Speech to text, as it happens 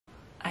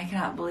I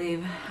cannot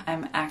believe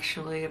I'm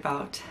actually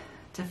about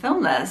to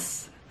film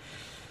this.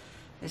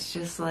 It's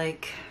just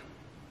like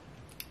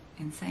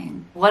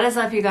insane. What is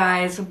up, you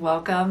guys?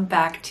 Welcome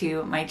back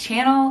to my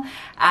channel.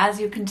 As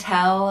you can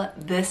tell,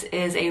 this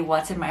is a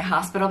what's in my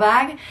hospital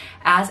bag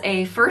as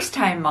a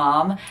first-time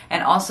mom,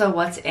 and also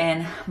what's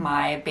in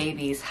my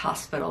baby's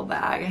hospital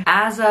bag.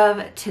 As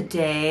of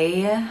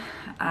today,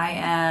 I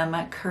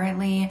am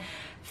currently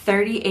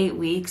 38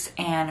 weeks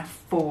and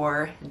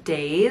 4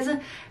 days.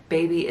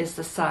 Baby is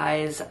the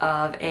size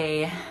of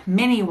a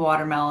mini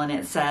watermelon,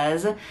 it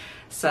says.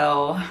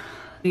 So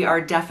we are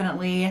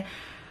definitely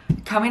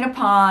coming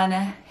upon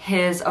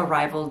his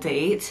arrival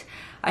date.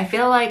 I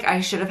feel like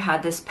I should have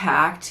had this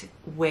packed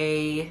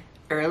way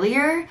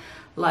earlier,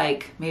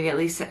 like maybe at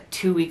least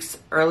 2 weeks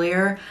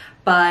earlier,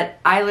 but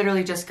I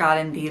literally just got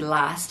in the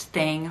last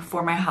thing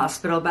for my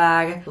hospital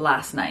bag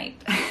last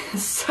night.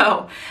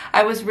 So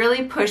I was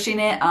really pushing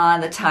it on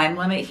the time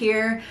limit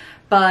here,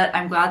 but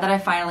I'm glad that I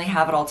finally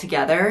have it all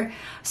together.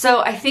 So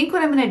I think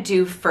what I'm gonna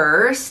do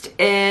first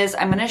is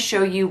I'm gonna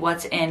show you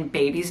what's in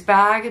baby's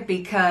bag,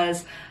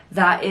 because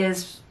that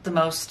is the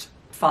most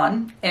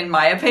fun. In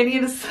my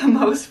opinion, it's the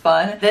most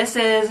fun. This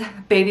is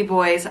baby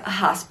boy's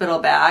hospital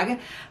bag.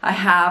 I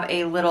have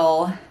a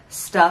little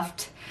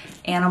stuffed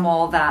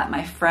animal that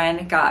my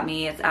friend got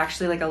me. It's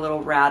actually like a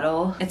little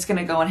rattle. It's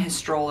gonna go in his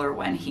stroller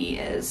when he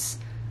is,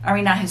 I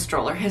mean, not his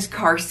stroller, his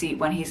car seat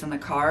when he's in the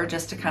car,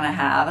 just to kind of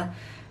have,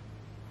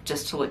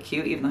 just to look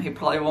cute, even though he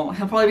probably won't.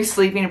 He'll probably be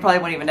sleeping and probably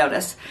won't even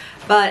notice.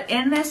 But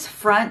in this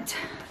front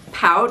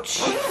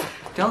pouch,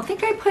 don't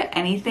think I put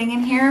anything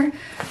in here.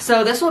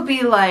 So this will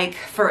be like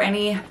for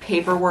any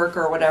paperwork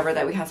or whatever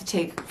that we have to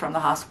take from the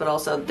hospital.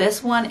 So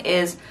this one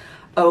is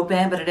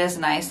open, but it is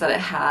nice that it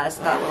has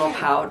that little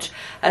pouch,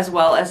 as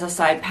well as a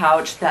side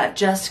pouch that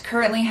just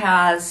currently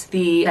has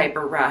the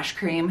diaper rash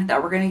cream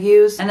that we're gonna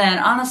use. And then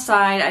on the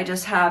side, I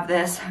just have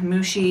this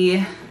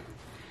Mushi,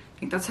 I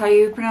think that's how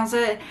you pronounce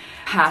it,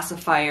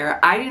 pacifier.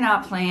 I do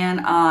not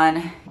plan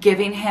on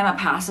giving him a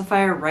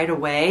pacifier right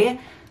away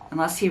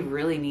unless he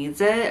really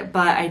needs it,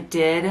 but I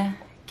did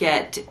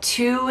get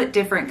 2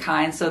 different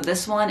kinds. So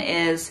this one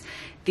is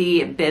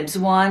the bibs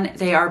one.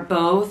 They are,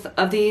 both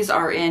of these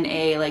are in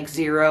a like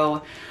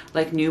 0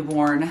 like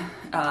newborn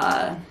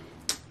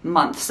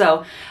month.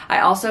 So I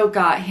also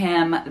got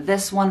him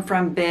this one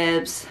from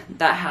Bibs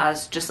that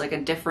has just like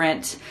a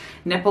different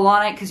nipple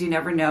on it, because you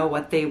never know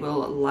what they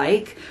will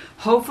like.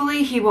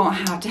 Hopefully he won't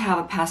have to have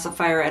a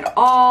pacifier at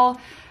all,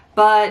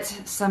 but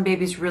some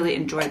babies really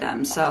enjoy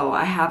them, so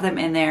I have them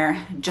in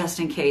there just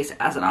in case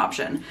as an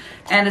option.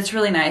 And it's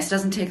really nice, it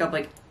doesn't take up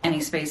like any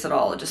space at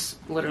all, it just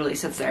literally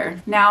sits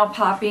there. Now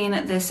popping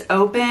this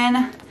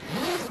open,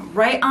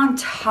 right on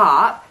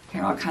top,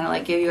 here I'll kind of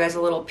like give you guys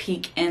a little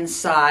peek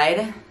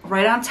inside.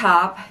 Right on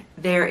top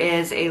there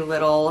is a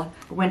little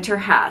winter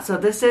hat. So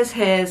this is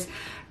his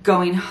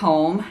going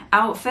home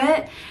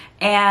outfit,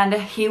 and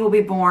he will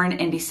be born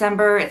in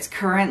December. It's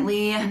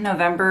currently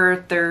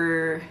November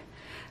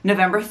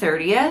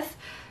 30th.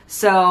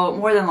 So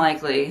more than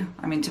likely,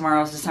 I mean,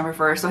 tomorrow's December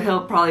 1st, so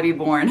he'll probably be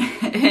born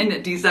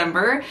in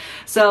December.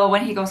 So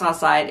when he goes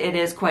outside, it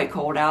is quite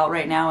cold out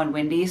right now and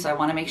windy, so I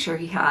want to make sure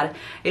he had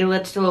a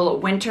little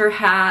winter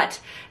hat.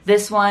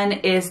 This one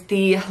is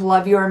the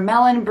Love Your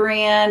Melon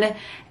brand,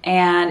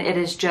 and it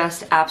is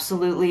just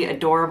absolutely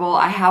adorable.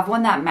 I have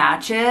one that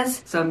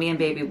matches, so me and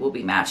baby will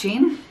be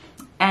matching.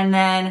 And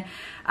then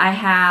I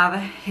have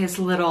his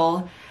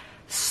little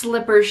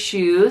slipper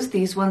shoes.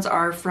 These ones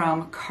are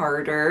from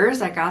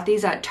Carter's. I got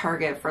these at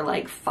Target for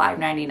like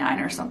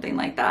 $5.99 or something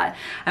like that.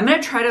 I'm gonna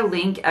try to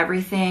link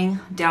everything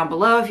down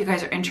below. If you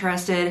guys are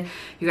interested,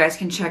 you guys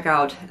can check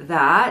out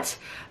that.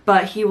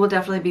 But he will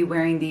definitely be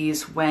wearing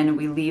these when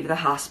we leave the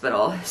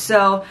hospital.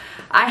 So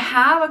I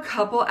have a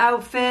couple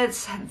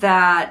outfits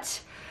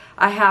that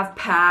I have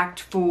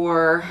packed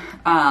for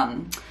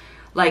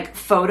like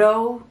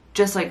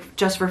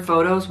just for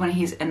photos when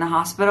he's in the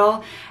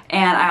hospital.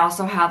 And I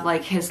also have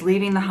like his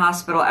leaving the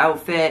hospital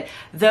outfit.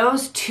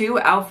 Those 2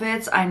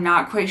 outfits, I'm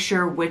not quite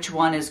sure which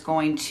one is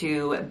going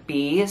to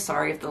be.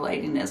 Sorry if the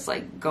lighting is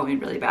like going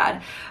really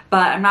bad,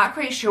 but I'm not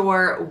quite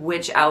sure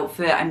which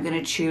outfit I'm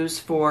gonna choose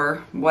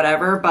for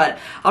whatever, but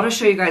I'll just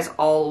show you guys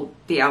all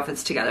the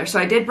outfits together. So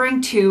I did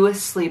bring 2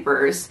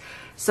 sleepers.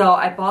 So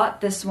I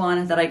bought this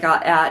one that I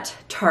got at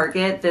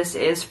Target. This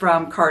is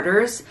from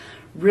Carter's.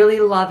 Really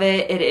love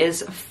it. It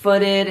is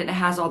footed and it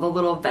has all the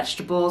little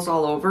vegetables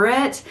all over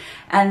it.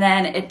 And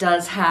then it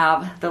does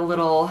have the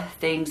little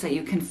things that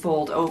you can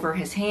fold over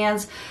his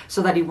hands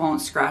so that he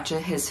won't scratch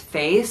his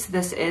face.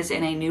 This is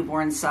in a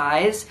newborn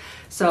size,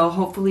 so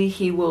hopefully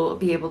he will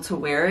be able to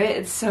wear it.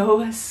 It's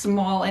so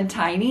small and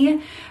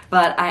tiny,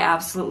 but I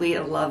absolutely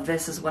love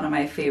this. Is one of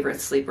my favorite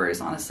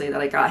sleepers, honestly,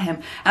 that I got him.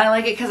 And I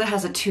like it because it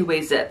has a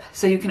 2-way zip.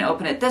 So you can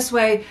open it this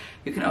way,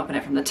 you can open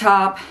it from the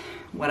top,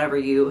 whatever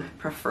you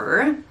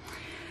prefer.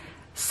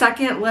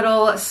 Second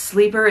little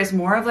sleeper is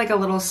more of like a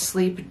little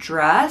sleep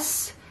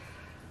dress.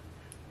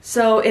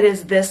 So it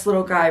is this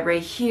little guy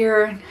right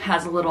here,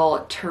 has a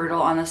little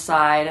turtle on the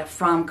side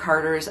from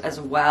Carter's as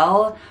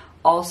well.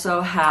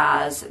 also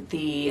has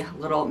the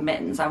little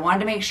mittens. I wanted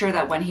to make sure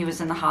that when he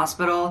was in the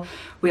hospital,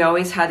 we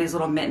always had these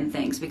little mitten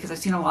things, because I've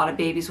seen a lot of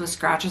babies with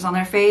scratches on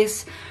their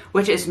face,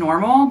 which is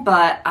normal,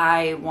 but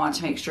I want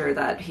to make sure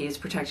that he's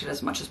protected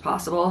as much as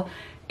possible.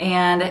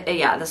 And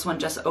yeah, this one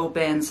just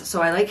opens.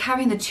 So I like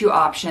having the two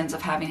options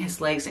of having his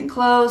legs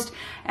enclosed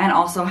and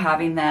also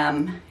having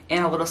them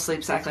in a little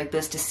sleep sack like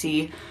this to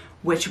see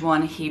which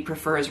one he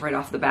prefers right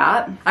off the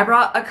bat. I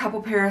brought a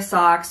couple pair of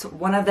socks.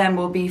 One of them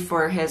will be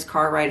for his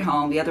car ride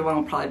home. The other one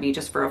will probably be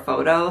just for a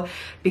photo,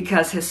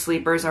 because his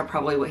sleepers are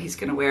probably what he's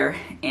gonna wear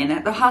in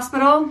at the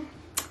hospital.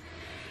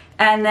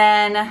 And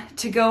then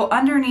to go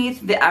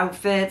underneath the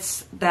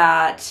outfits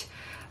that,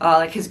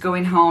 like his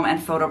going home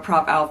and photo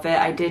prop outfit,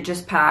 I did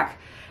just pack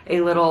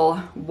a little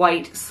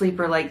white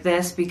sleeper like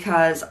this,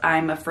 because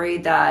I'm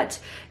afraid that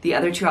the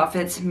other two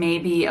outfits may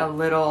be a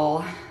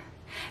little,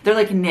 they're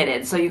like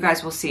knitted, so you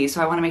guys will see.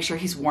 So I want to make sure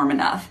he's warm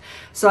enough.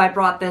 So I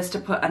brought this to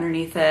put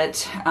underneath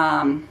it,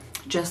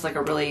 just like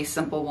a really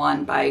simple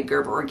one by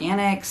Gerber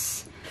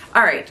Organics.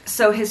 All right,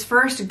 so his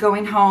first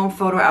going home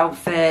photo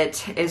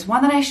outfit is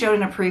one that I showed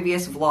in a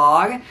previous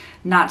vlog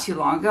not too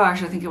long ago.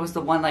 Actually, I think it was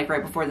the one like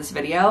right before this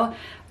video.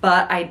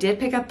 But I did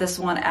pick up this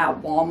one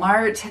at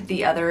Walmart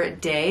the other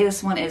day.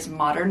 This one is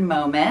Modern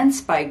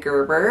Moments by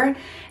Gerber.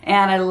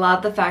 And I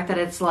love the fact that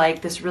it's like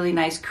this really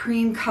nice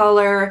cream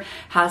color,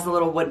 has the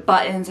little wood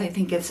buttons. I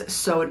think it's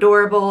so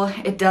adorable.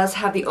 It does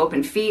have the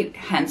open feet,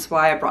 hence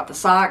why I brought the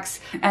socks.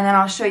 And then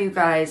I'll show you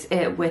guys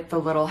it with the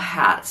little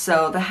hat.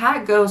 So the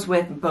hat goes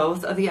with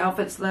both of the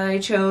outfits that I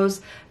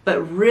chose,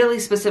 but really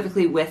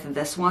specifically with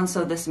this one.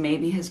 So this may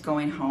be his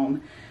going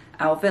home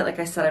outfit. Like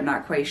I said, I'm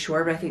not quite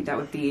sure, but I think that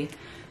would be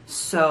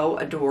so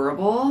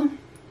adorable. And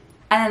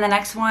then the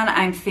next one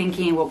I'm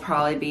thinking will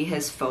probably be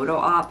his photo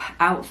op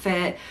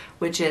outfit,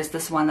 which is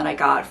this one that I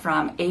got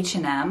from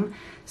H&M.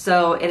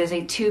 So it is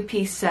a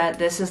two-piece set.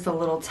 This is the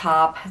little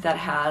top that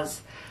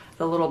has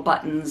the little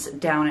buttons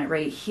down it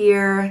right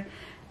here.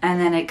 And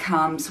then it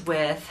comes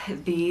with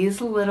these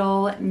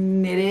little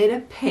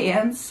knitted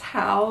pants.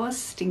 How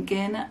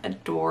stinking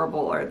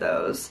adorable are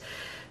those?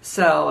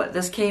 So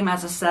this came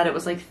as a set. It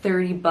was like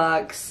 30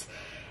 bucks.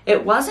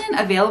 It wasn't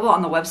available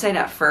on the website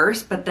at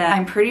first, but then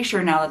I'm pretty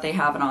sure now that they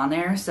have it on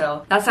there.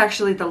 So that's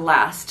actually the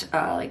last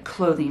like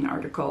clothing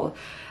article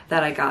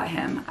that I got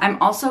him.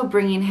 I'm also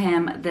bringing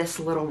him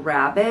this little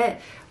rabbit,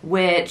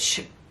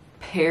 which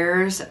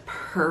pairs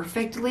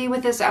perfectly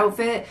with this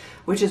outfit,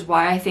 which is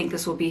why I think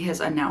this will be his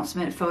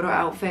announcement photo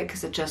outfit,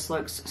 because it just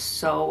looks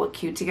so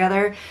cute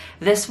together.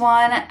 This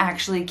one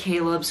actually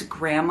Caleb's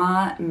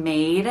grandma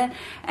made,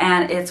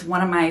 and it's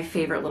one of my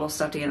favorite little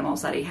stuffed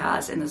animals that he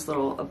has in this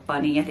little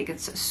bunny. I think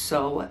it's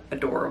so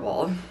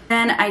adorable.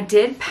 Then I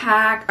did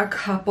pack a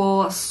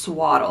couple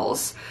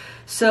swaddles.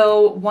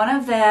 So one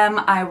of them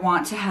I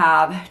want to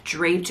have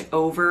draped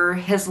over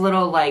his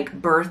little like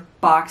birth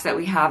box that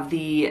we have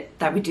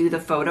that we do the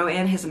photo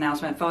in, his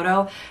announcement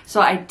photo.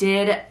 So I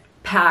did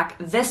pack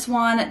this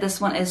one.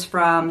 This one is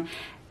from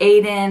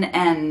Aiden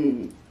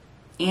and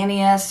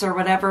Anius or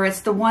whatever. It's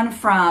the one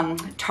from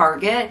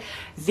Target.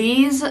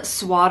 These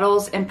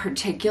swaddles in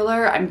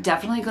particular, I'm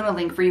definitely going to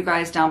link for you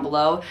guys down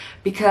below,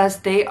 because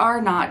they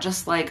are not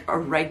just like a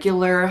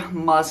regular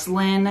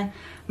muslin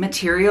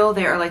material.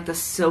 They are like the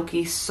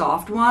silky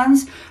soft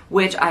ones,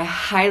 which I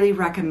highly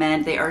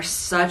recommend. They are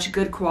such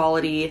good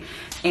quality,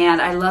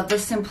 and I love the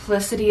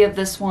simplicity of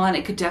this one.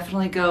 It could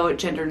definitely go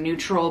gender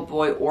neutral,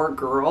 boy or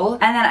girl.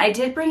 And then I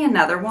did bring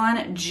another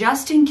one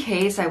just in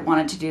case I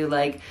wanted to do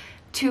like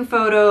 2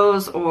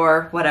 photos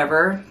or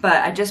whatever,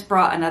 but I just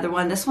brought another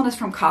one. This one is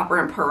from Copper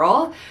and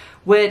Pearl,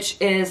 which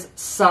is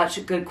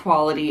such good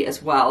quality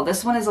as well.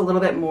 This one is a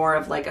little bit more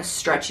of like a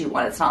stretchy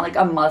one. It's not like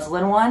a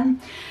muslin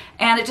one.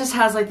 And it just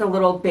has like the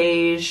little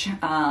beige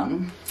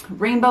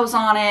rainbows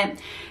on it.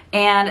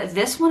 And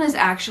this one is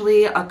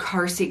actually a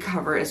car seat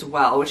cover as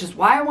well, which is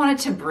why I wanted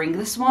to bring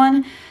this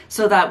one,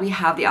 so that we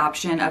have the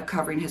option of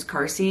covering his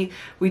car seat.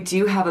 We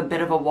do have a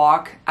bit of a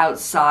walk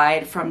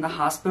outside from the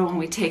hospital when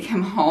we take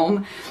him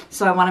home.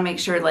 So I want to make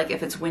sure, like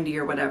if it's windy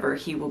or whatever,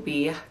 he will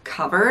be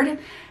covered.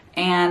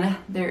 And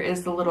there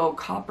is the little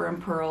Copper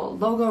and Pearl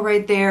logo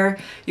right there.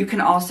 You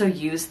can also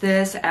use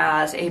this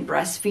as a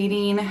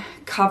breastfeeding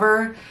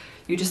cover.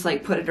 You just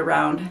like put it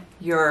around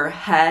your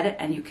head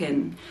and you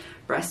can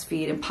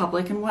breastfeed in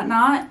public and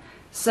whatnot.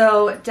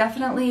 So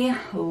definitely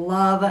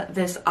love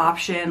this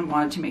option.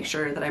 Wanted to make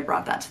sure that I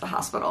brought that to the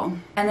hospital.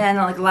 And then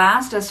like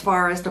last, as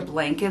far as the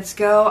blankets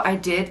go, I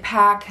did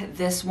pack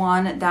this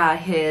one that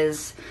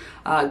his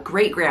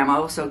great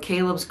grandma, so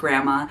Caleb's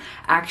grandma,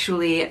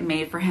 actually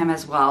made for him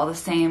as well. The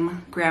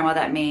same grandma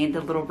that made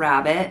the little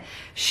rabbit.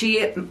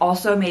 She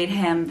also made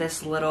him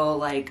this little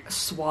like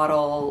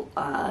swaddle,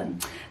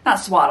 not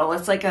swaddle,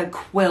 it's like a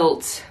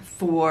quilt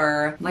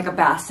for like a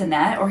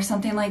bassinet or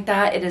something like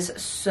that. It is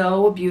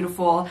so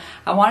beautiful.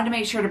 I wanted to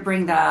make sure to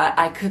bring that.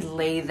 I could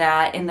lay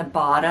that in the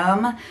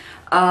bottom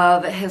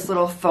of his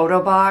little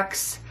photo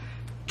box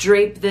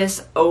drape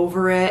this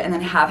over it and then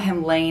have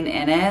him laying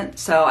in it.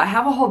 So I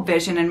have a whole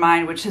vision in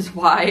mind, which is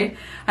why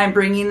I'm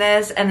bringing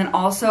this. And then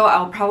also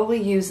I'll probably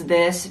use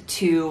this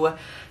to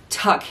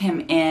tuck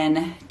him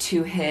in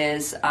to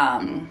his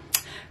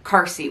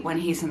car seat when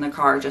he's in the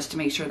car, just to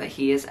make sure that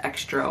he is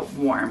extra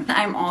warm.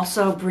 I'm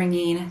also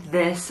bringing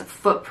this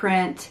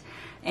footprint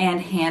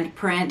and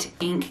handprint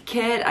ink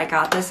kit. I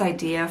got this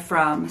idea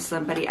from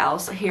somebody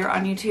else here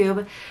on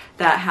YouTube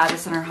that had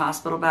this in her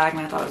hospital bag,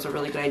 and I thought it was a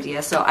really good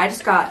idea. So I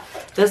just got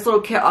this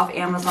little kit off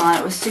Amazon.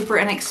 It was super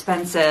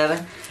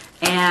inexpensive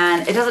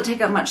and it doesn't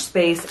take up much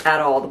space at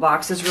all. The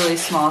box is really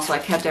small, so I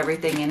kept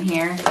everything in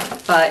here,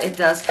 but it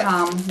does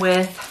come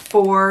with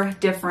 4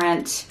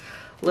 different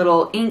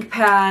little ink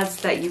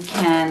pads that you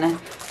can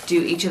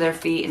do each of their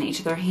feet and each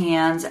of their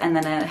hands, and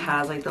then it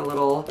has like the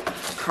little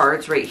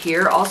cards right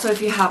here. Also,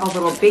 if you have a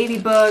little baby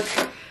book,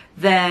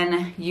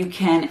 then you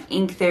can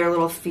ink their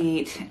little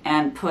feet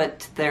and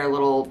put their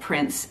little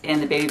prints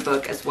in the baby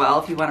book as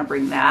well if you want to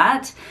bring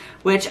that,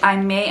 which I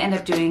may end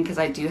up doing because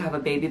I do have a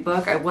baby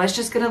book. I was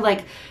just gonna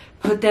like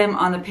put them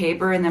on the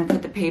paper and then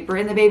put the paper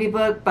in the baby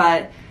book,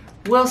 but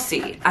we'll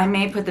see. I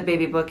may put the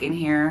baby book in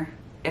here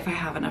if I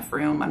have enough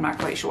room. I'm not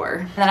quite sure.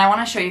 And then I want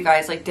to show you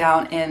guys like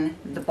down in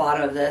the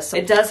bottom of this.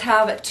 It does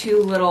have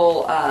 2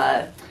 little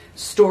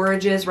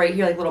storages right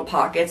here, like little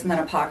pockets, and then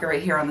a pocket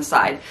right here on the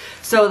side.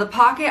 So the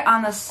pocket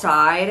on the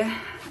side,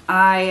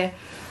 I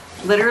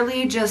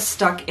literally just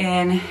stuck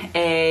in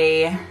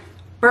a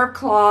burp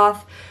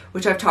cloth,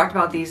 which I've talked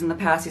about these in the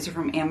past. These are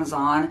from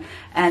Amazon.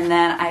 And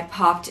then I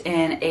popped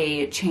in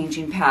a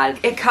changing pad.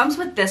 It comes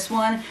with this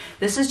one.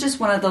 This is just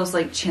one of those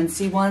like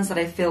chintzy ones that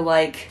I feel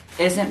like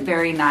isn't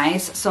very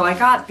nice. So I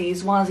got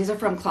these ones. These are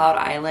from Cloud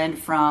Island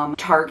from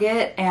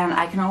Target, and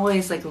I can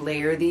always like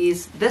layer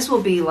these. This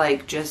will be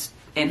like just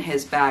in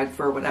his bag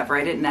for whatever.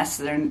 I didn't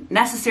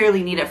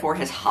necessarily need it for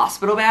his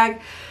hospital bag,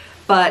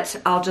 but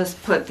I'll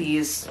just put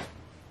these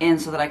in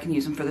so that I can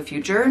use them for the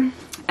future.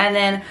 And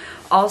then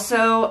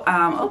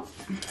also,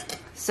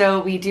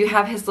 so we do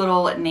have his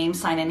little name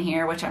sign in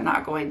here, which I'm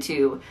not going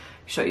to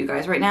show you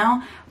guys right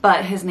now,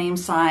 but his name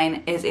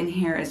sign is in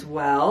here as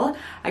well.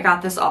 I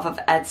got this off of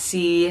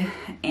Etsy,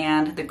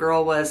 and the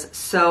girl was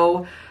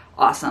so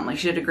awesome. Like,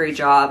 she did a great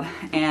job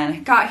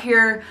and got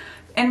here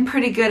in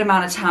pretty good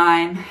amount of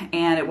time,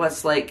 and it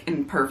was like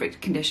in perfect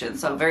condition.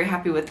 So very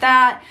happy with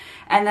that.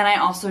 And then I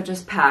also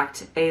just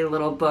packed a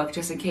little book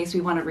just in case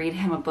we want to read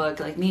him a book.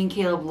 Like, me and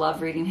Caleb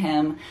love reading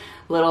him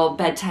little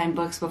bedtime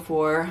books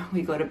before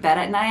we go to bed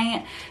at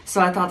night. So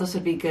I thought this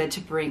would be good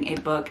to bring a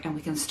book and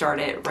we can start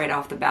it right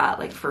off the bat,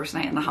 like first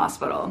night in the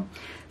hospital.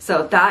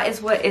 So that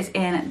is what is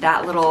in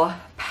that little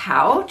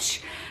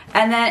pouch.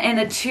 And then in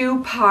the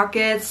 2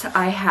 pockets,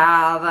 I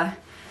have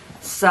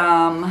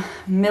some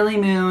Millie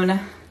Moon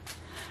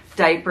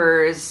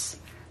diapers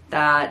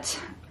that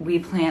we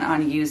plan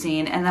on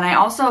using. And then I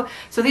also,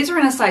 so these are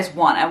in a size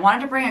 1. I wanted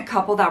to bring a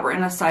couple that were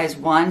in a size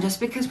 1 just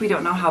because we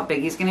don't know how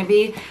big he's gonna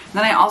be. And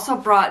then I also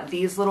brought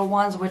these little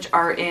ones, which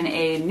are in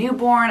a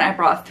newborn. I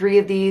brought 3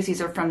 of these. These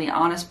are from the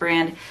Honest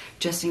brand,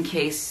 just in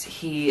case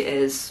he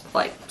is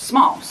like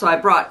small. So I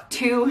brought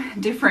 2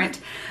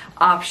 different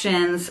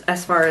options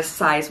as far as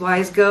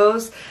size-wise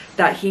goes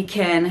that he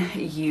can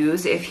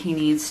use if he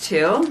needs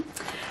to.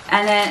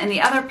 And then in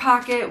the other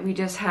pocket, we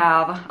just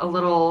have a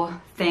little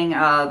thing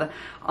of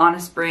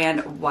Honest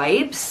brand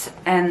wipes,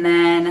 and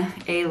then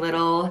a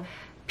little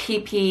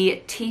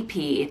PP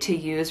TP to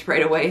use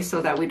right away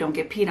so that we don't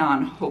get peed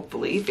on,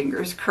 hopefully,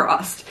 fingers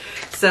crossed.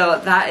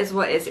 So that is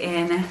what is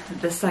in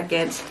the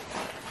second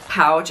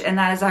pouch, and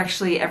that is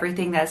actually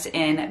everything that's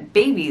in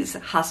baby's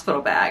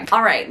hospital bag.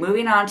 All right,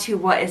 moving on to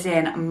what is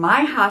in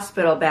my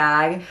hospital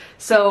bag.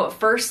 So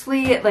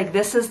firstly, like,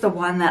 this is the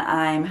one that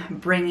I'm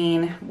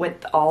bringing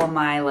with all of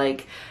my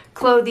like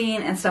clothing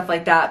and stuff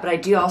like that, but I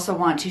do also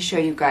want to show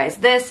you guys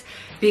this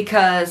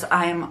because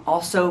I'm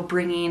also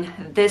bringing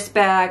this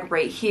bag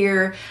right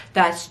here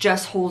that's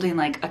just holding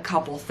like a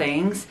couple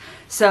things.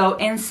 So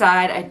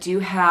inside I do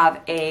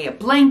have a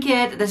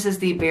blanket. This is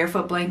the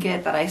barefoot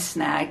blanket that I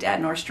snagged at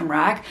Nordstrom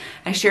Rack.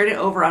 I shared it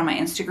over on my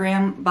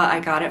Instagram, but I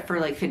got it for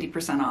like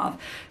 50%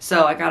 off.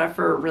 So I got it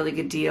for a really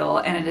good deal,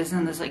 and it is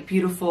in this like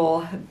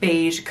beautiful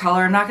beige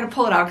color. I'm not gonna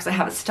pull it out because I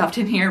have it stuffed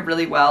in here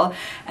really well.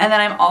 And then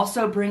I'm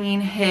also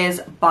bringing his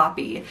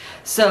boppy.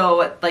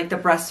 So like the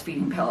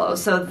breastfeeding pillow.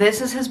 So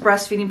this is his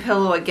breastfeeding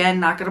pillow.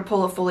 Again, not gonna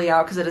pull it fully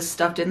out because it is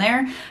stuffed in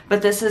there,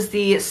 but this is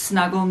the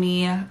Snuggle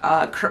Me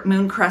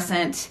Moon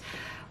Crescent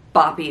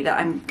boppy that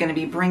I'm going to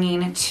be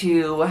bringing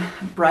to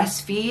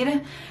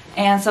breastfeed.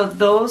 And so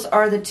those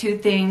are the 2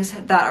 things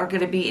that are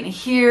going to be in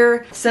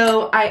here.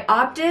 So I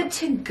opted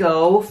to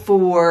go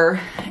for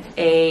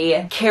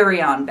a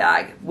carry-on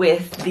bag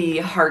with the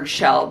hard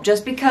shell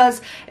just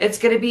because it's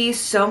going to be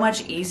so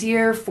much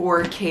easier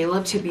for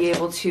Caleb to be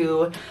able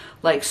to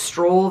like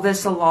stroll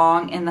this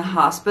along in the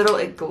hospital.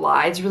 It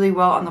glides really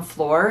well on the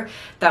floor.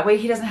 That way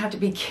he doesn't have to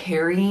be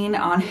carrying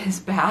on his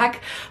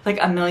back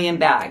like a million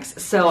bags.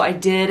 So I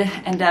did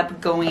end up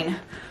going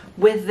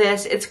with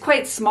this. It's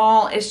quite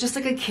small. It's just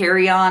like a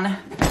carry-on.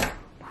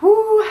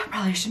 Whew,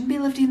 probably shouldn't be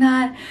lifting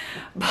that,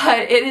 but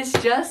it is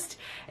just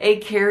a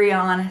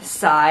carry-on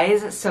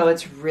size, so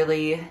it's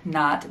really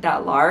not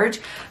that large.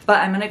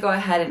 But I'm gonna go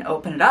ahead and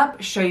open it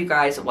up, show you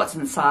guys what's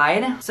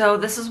inside. So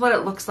this is what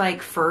it looks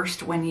like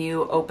first when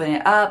you open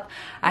it up.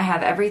 I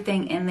have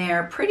everything in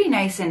there pretty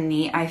nice and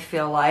neat, I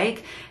feel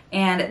like.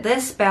 And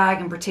this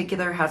bag in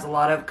particular has a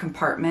lot of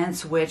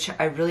compartments, which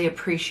I really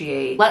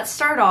appreciate. Let's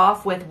start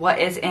off with what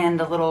is in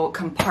the little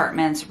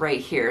compartments right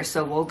here.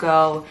 So we'll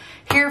go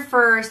here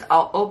first,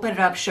 I'll open it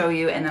up, show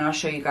you, and then I'll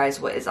show you guys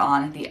what is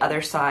on the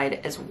other side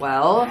as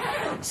well.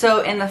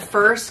 So in the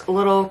first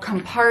little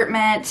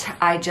compartment,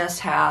 I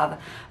just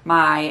have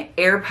my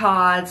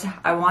AirPods.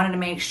 I wanted to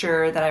make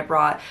sure that I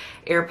brought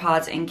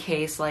AirPods in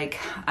case like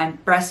I'm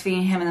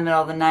breastfeeding him in the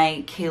middle of the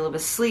night, Caleb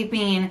is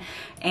sleeping,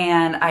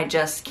 and I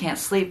just can't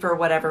sleep for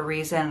whatever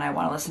reason. I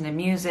want to listen to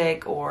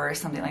music or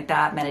something like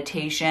that,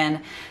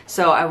 meditation.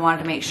 So I wanted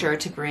to make sure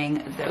to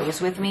bring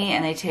those with me,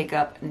 and they take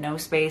up no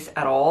space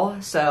at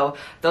all. So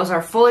those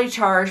are fully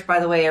charged. By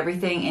the way,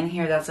 everything in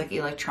here that's like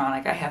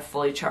electronic, I have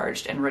fully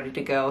charged and ready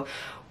to go,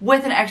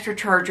 with an extra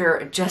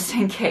charger just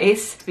in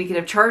case. Speaking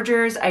of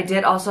chargers, I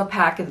did also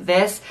pack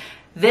this.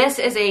 This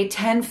is a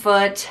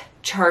 10-foot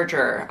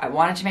charger. I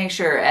wanted to make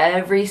sure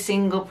every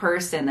single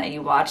person that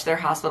you watch their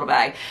hospital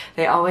bag,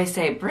 they always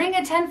say, bring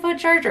a 10-foot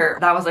charger.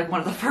 That was like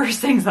one of the first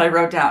things that I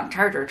wrote down.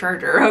 Charger,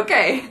 charger,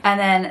 okay. And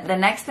then the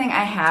next thing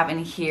I have in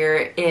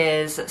here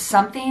is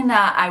something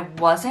that I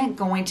wasn't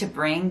going to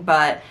bring,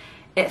 but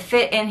it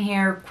fit in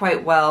here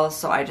quite well,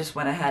 so I just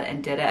went ahead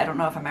and did it. I don't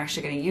know if I'm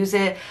actually going to use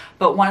it,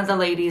 but one of the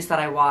ladies that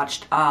I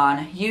watched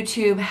on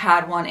YouTube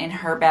had one in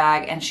her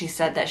bag, and she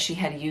said that she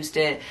had used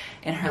it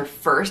in her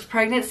first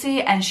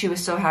pregnancy, and she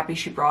was so happy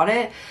she brought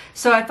it.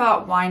 So I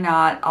thought, why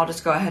not? I'll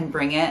just go ahead and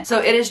bring it. So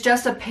it is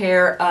just a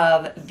pair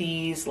of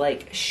these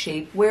like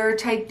shapewear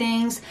type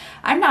things.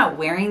 I'm not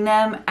wearing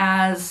them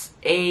as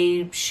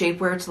a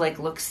shapewear to like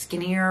look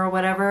skinnier or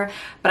whatever,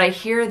 but I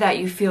hear that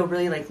you feel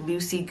really like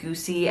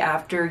loosey-goosey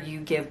after you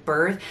give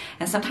birth,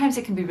 and sometimes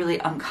it can be really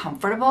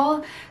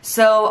uncomfortable.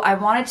 So I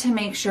wanted to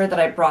make sure that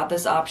I brought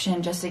this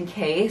option just in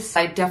case.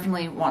 I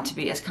definitely want to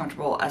be as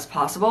comfortable as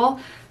possible.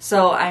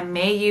 So I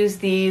may use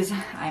these,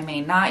 I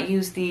may not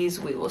use these,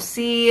 we will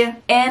see.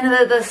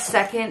 And the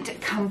second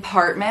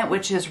compartment,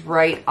 which is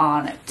right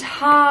on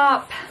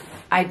top,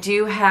 I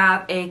do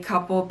have a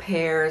couple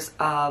pairs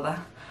of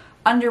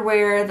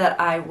underwear that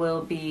I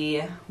will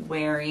be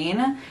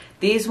wearing.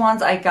 These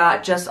ones I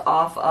got just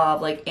off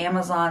of like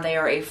Amazon. They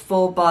are a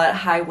full butt,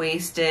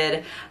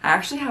 high-waisted. I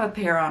actually have a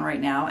pair on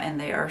right now, and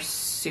they are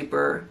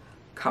super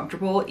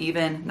comfortable,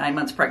 even 9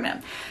 months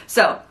pregnant.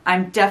 So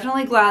I'm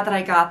definitely glad that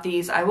I got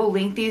these. I will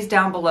link these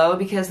down below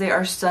because they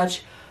are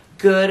such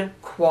good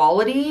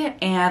quality,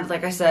 and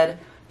like I said,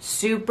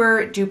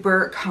 super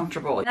duper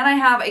comfortable. Then I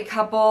have a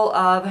couple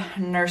of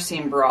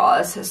nursing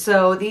bras.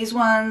 So these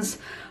ones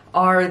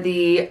are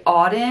the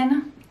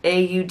Auden,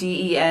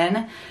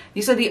 A-U-D-E-N.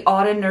 These are the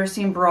Auden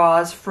nursing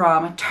bras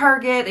from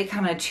Target. They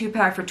come in a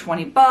 2-pack for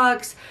 20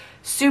 bucks.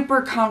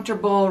 Super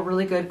comfortable,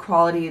 really good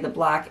quality, the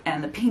black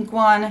and the pink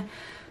one.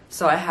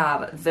 So I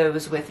have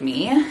those with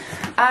me.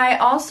 I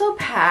also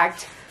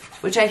packed,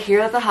 which I hear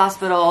that the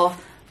hospital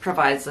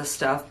provides this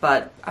stuff,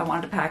 but I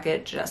wanted to pack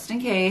it just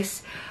in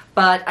case.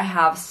 But I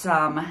have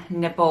some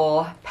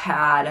nipple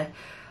pad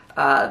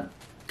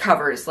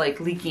covers, like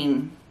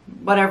leaking,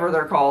 whatever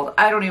they're called.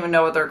 I don't even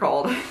know what they're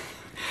called.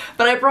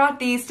 But I brought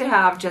these to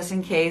have just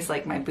in case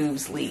like my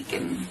boobs leak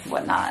and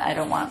whatnot. I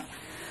don't want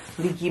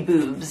leaky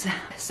boobs.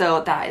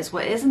 So that is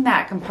what is in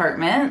that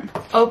compartment.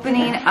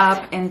 Opening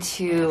up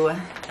into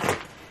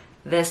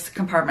this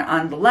compartment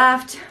on the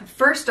left.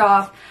 First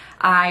off,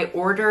 I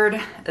ordered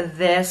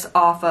this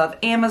off of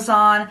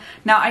Amazon.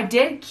 Now I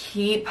did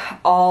keep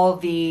all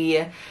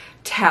the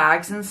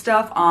tags and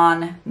stuff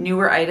on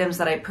newer items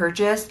that I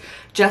purchased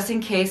just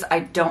in case I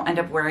don't end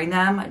up wearing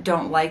them,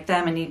 don't like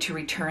them, and need to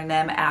return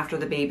them after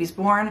the baby's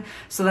born,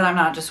 so that I'm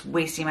not just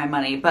wasting my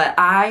money. But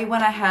I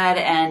went ahead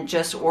and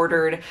just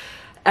ordered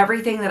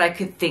everything that I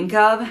could think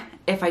of.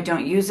 If I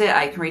don't use it,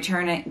 I can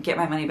return it, get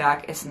my money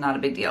back. It's not a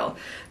big deal.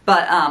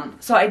 But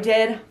so I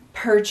did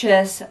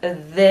purchase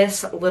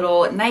this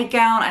little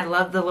nightgown. I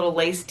love the little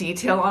lace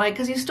detail on it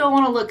because you still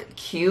want to look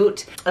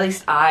cute. At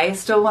least I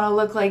still want to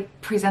look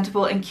like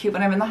presentable and cute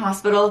when I'm in the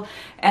hospital.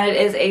 And it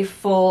is a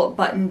full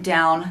button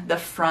down the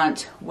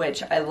front,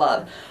 which I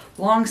love.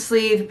 Long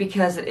sleeve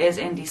because it is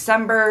in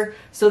December,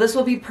 so this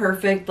will be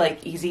perfect,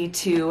 like easy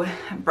to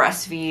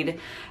breastfeed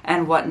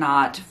and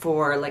whatnot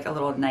for like a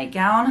little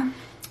nightgown.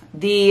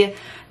 The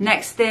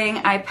next thing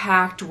I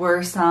packed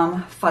were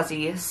some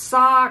fuzzy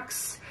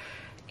socks,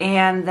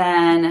 and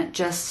then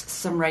just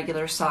some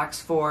regular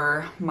socks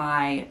for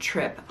my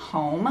trip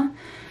home.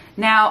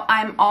 Now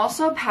I'm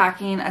also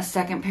packing a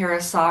second pair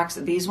of socks.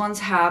 These ones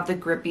have the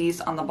grippies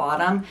on the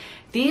bottom.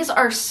 These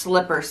are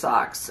slipper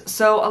socks.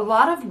 So a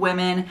lot of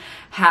women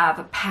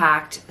have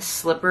packed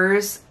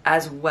slippers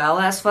as well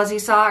as fuzzy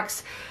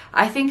socks.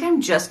 I think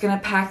I'm just gonna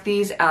pack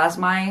these as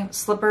my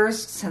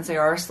slippers since they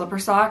are slipper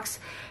socks,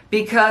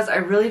 because I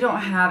really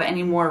don't have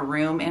any more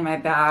room in my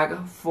bag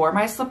for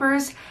my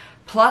slippers.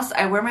 Plus,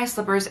 I wear my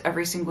slippers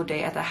every single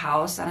day at the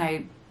house and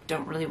I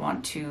don't really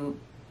want to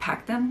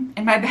pack them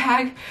in my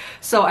bag.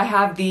 So I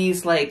have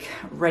these like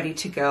ready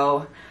to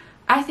go.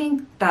 I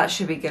think that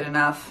should be good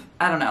enough.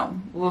 I don't know.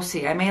 We'll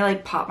see. I may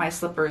like pop my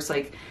slippers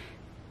like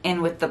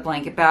in with the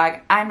blanket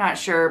bag. I'm not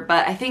sure,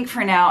 but I think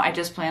for now I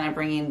just plan on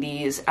bringing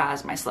these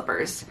as my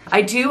slippers.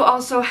 I do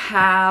also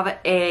have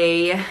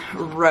a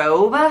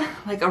robe,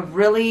 like a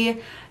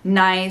really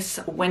nice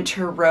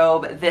winter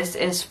robe. This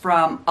is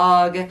from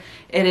UGG.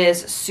 It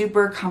is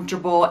super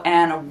comfortable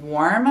and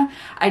warm.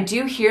 I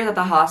do hear that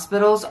the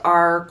hospitals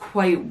are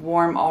quite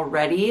warm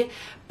already,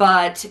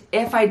 but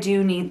if I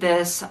do need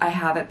this, I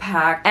have it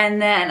packed.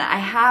 And then I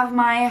have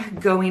my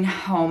going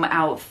home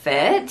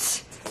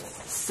outfit.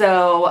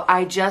 So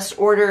I just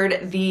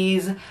ordered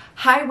these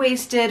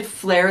high-waisted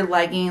flare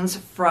leggings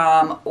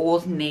from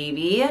Old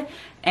Navy,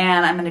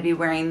 and I'm gonna be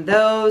wearing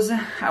those.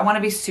 I wanna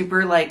be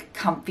super like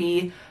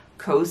comfy,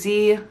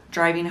 cozy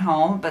driving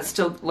home, but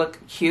still look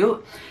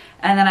cute.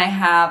 And then I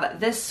have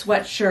this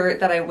sweatshirt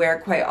that I wear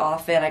quite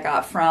often. I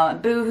got from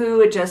Boohoo.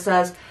 It just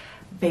says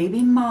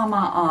Baby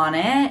Mama on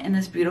it in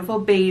this beautiful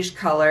beige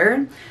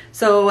color.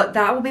 So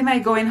that will be my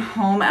going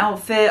home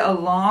outfit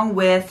along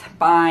with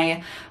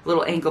my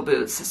little ankle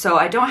boots. So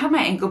I don't have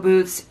my ankle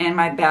boots in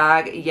my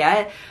bag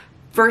yet.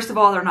 First of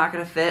all, they're not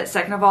gonna fit.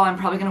 Second of all, I'm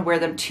probably gonna wear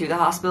them to the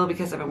hospital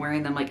because I've been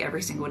wearing them like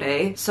every single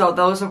day. So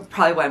those are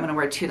probably what I'm gonna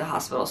wear to the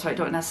hospital, so I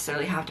don't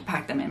necessarily have to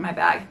pack them in my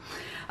bag.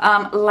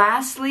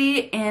 Lastly,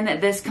 in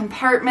this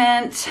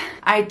compartment,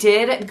 I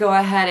did go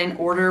ahead and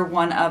order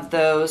one of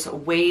those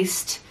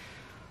waist,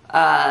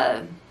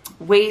 what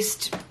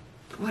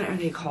are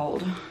they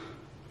called?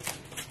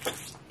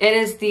 It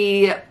is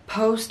the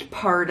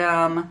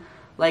postpartum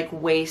like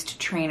waist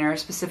trainer,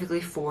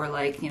 specifically for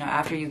like, you know,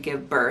 after you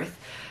give birth.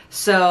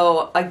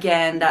 So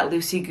again, that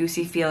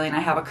loosey-goosey feeling. I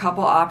have a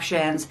couple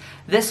options.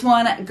 This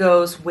one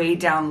goes way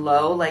down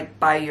low, like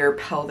by your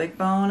pelvic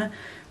bone,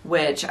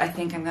 which I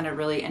think I'm gonna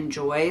really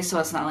enjoy. So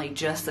it's not like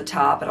just the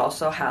top, it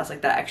also has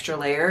like that extra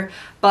layer,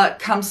 but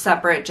comes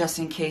separate just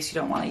in case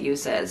you don't wanna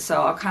use it.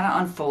 So I'll kind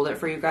of unfold it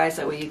for you guys,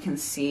 that way you can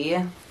see.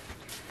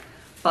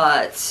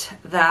 But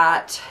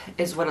that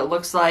is what it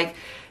looks like.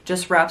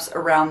 Just wraps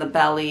around the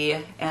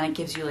belly and it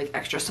gives you like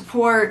extra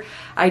support.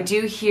 I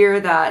do hear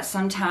that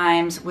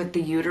sometimes with the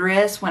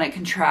uterus, when it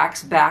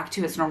contracts back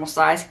to its normal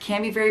size, it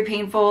can be very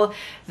painful.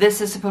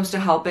 This is supposed to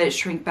help it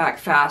shrink back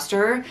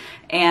faster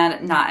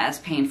and not as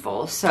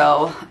painful.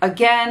 So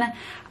again,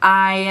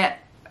 I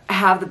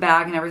have the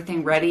bag and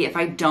everything ready. If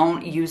I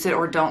don't use it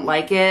or don't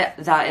like it,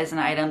 that is an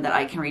item that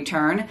I can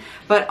return.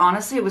 But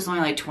honestly, it was only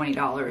like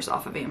 $20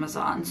 off of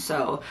Amazon.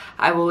 So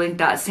I will link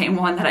that same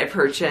one that I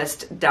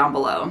purchased down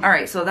below. All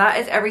right, so that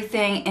is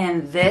everything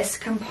in this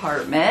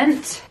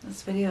compartment.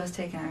 This video is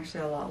taking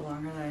actually a lot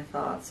longer than I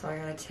thought. So I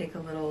gotta take a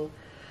little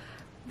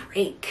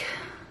break,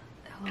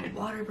 a little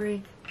water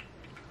break.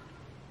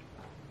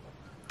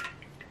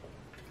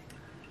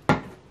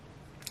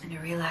 And a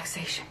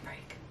relaxation break.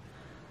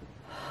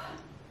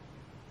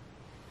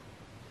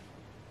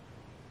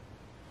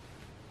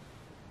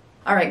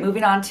 All right,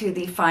 moving on to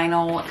the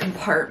final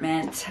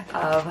compartment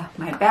of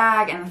my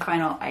bag and the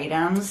final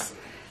items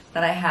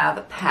that I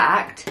have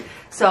packed.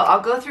 So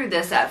I'll go through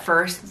this at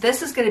first.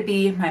 This is gonna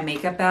be my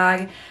makeup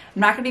bag. I'm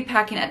not gonna be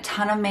packing a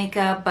ton of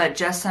makeup, but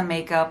just some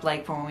makeup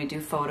like for when we do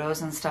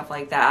photos and stuff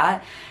like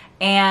that.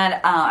 And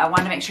I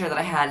wanted to make sure that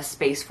I had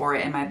space for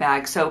it in my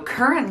bag. So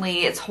currently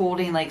it's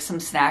holding like some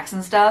snacks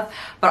and stuff,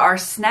 but our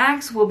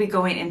snacks will be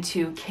going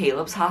into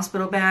Caleb's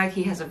hospital bag.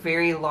 He has a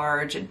very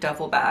large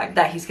duffel bag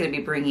that he's gonna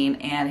be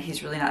bringing, and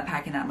he's really not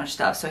packing that much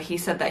stuff. So he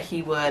said that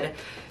he would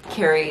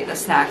carry the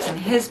snacks in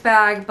his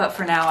bag, but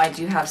for now I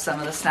do have some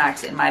of the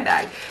snacks in my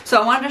bag.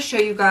 So I wanted to show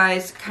you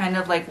guys kind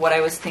of like what I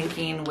was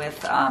thinking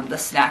with the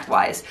snack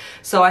wise.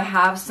 So I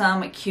have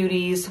some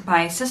cuties.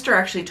 My sister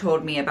actually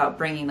told me about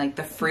bringing like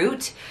the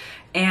fruit,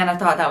 and I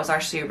thought that was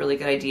actually a really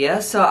good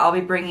idea. So I'll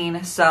be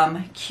bringing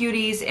some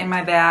cuties in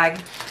my bag.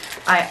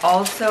 I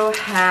also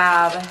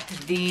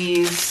have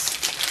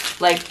these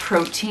like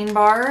protein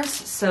bars.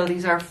 So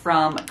these are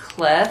from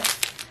Cliff.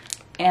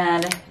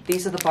 And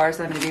these are the bars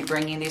that I'm gonna be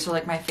bringing. These are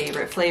like my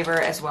favorite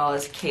flavor as well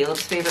as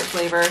Caleb's favorite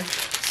flavor.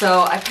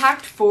 So I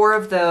packed 4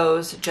 of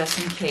those just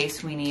in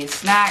case we need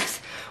snacks.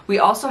 We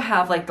also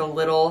have like the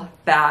little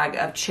bag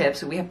of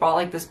chips. We have bought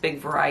like this big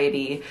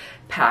variety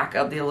pack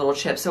of the little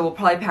chips. So we'll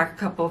probably pack a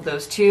couple of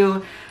those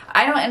too.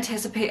 I don't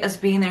anticipate us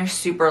being there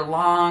super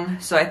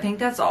long. So I think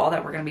that's all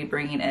that we're gonna be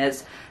bringing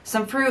is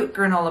some fruit,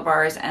 granola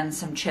bars, and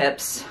some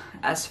chips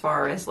as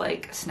far as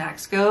like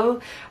snacks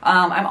go.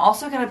 I'm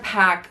also gonna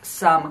pack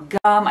some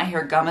gum. I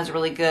hear gum is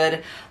really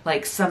good,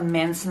 like some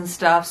mints and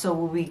stuff. So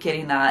we'll be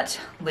getting that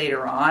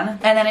later on.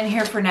 And then in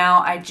here for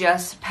now, I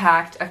just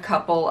packed a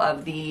couple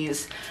of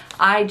these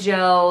eye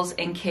gels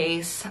in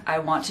case I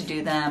want to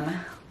do them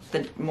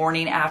the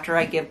morning after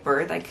I give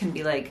birth. I can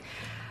be like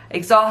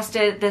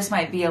exhausted, this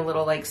might be a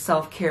little like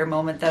self-care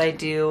moment that I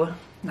do.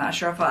 Not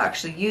sure if I'll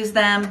actually use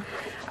them.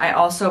 I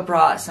also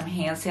brought some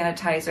hand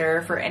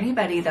sanitizer for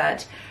anybody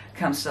that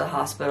comes to the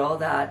hospital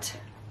that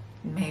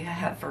may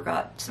have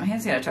forgot some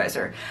hand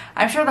sanitizer.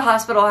 I'm sure the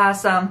hospital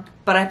has some,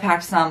 but I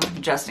packed some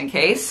just in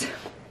case.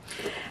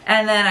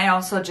 And then I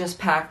also just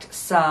packed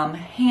some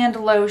hand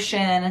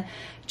lotion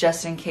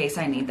just in case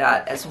I need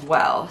that as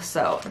well.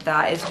 So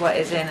that is what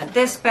is in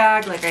this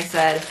bag. Like I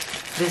said,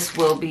 this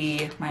will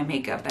be my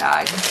makeup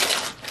bag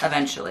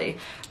eventually.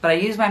 But I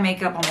use my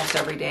makeup almost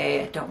every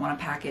day. I don't want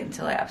to pack it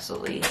until I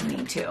absolutely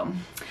need to.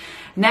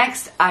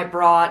 Next, I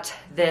brought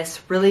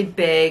this really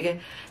big,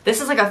 this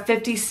is like a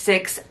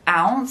 56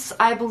 ounce,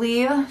 I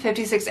believe,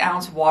 56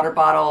 ounce water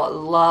bottle.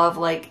 Love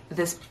like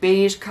this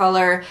beige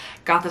color.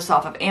 Got this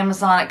off of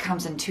Amazon. It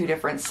comes in 2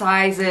 different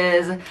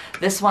sizes.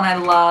 This one I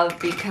love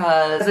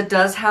because it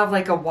does have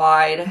like a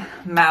wide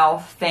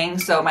mouth thing,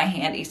 so my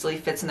hand easily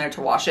fits in there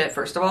to wash it,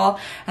 first of all.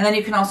 And then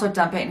you can also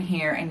dump it in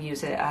here and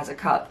use it as a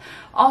cup.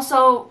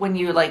 Also, when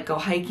you like go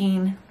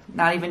hiking,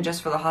 not even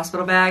just for the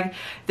hospital bag,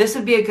 this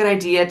would be a good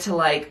idea to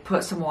like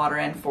put some water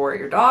in for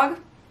your dog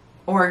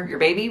or your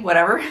baby,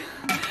 whatever.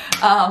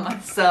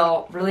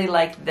 So really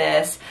like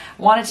this.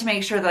 Wanted to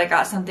make sure that I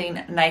got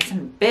something nice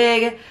and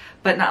big,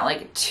 but not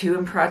like too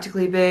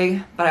impractically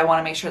big, but I want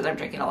to make sure that I'm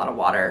drinking a lot of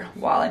water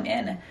while I'm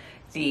in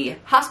the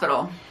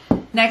hospital.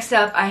 Next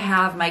up, I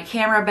have my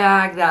camera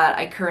bag that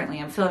I currently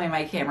am filming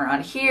my camera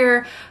on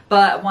here,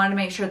 but I wanted to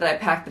make sure that I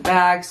packed the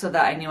bag so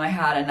that I knew I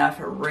had enough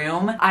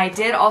room. I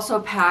did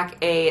also pack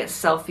a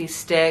selfie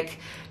stick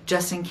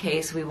just in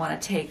case we want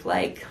to take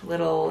like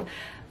little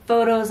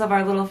photos of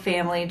our little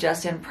family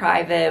just in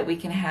private. We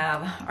can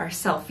have our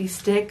selfie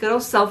stick, good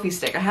old selfie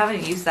stick. I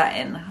haven't used that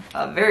in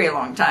a very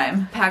long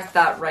time. Packed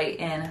that right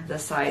in the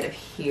side of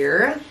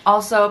here.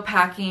 Also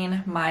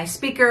packing my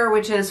speaker,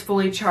 which is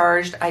fully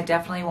charged. I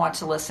definitely want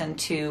to listen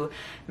to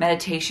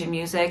meditation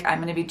music. I'm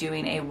going to be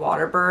doing a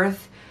water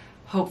birth.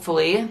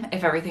 Hopefully,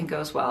 if everything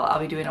goes well,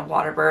 I'll be doing a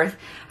water birth.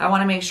 I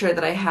want to make sure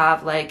that I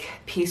have like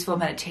peaceful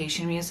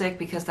meditation music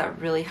because that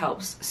really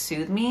helps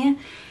soothe me.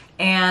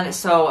 And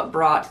so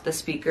brought the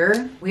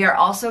speaker. We are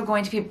also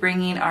going to be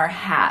bringing our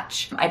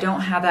hatch. I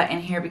don't have that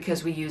in here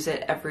because we use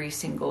it every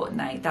single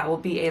night. That will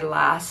be a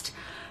last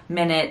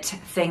minute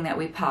thing that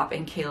we pop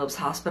in Caleb's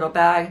hospital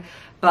bag.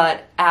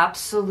 But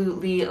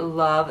absolutely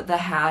love the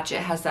hatch.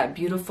 It has that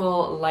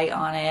beautiful light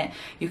on it.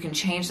 You can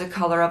change the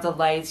color of the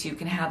lights. You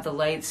can have the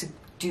lights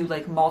do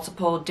like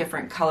multiple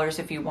different colors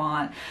if you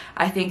want.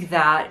 I think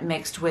that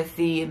mixed with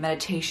the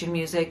meditation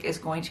music is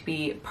going to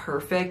be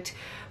perfect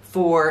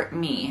for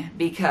me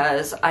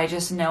because I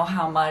just know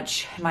how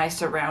much my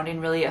surrounding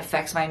really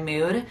affects my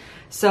mood.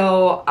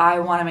 So I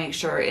want to make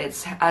sure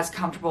it's as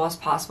comfortable as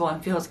possible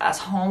and feels as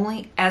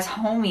homey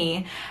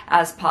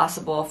as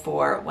possible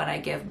for when I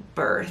give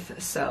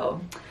birth.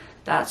 So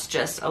that's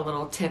just a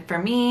little tip for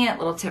me, a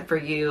little tip for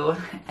you.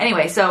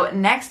 Anyway, so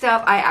next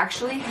up, I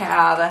actually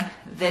have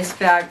this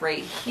bag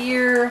right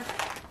here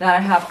that I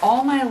have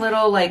all my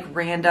little like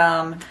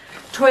random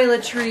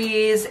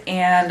toiletries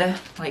and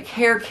like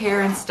hair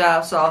care and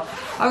stuff. So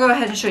I'll go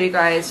ahead and show you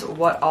guys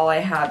what all I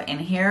have in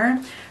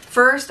here.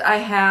 First, I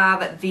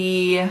have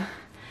the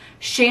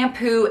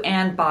shampoo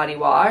and body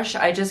wash.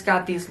 I just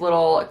got these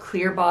little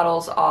clear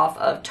bottles off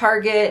of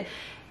Target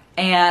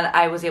and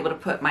I was able to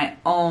put my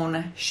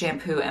own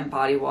shampoo and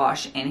body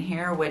wash in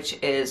here,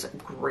 which is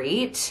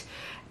great.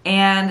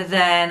 And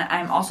then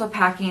I'm also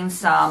packing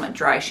some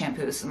dry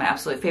shampoo. This is my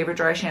absolute favorite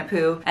dry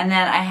shampoo. And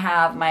then I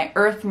have my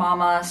Earth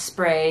Mama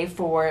spray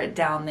for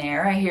down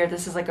there. I hear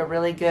this is like a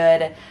really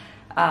good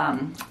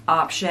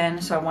option.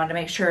 So I wanted to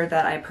make sure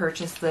that I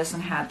purchased this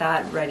and had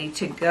that ready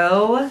to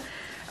go.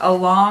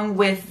 Along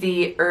with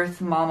the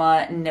Earth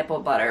Mama nipple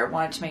butter.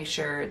 Wanted to make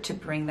sure to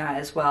bring that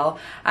as well.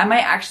 I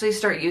might actually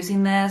start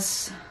using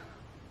this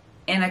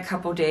in a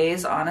couple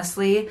days,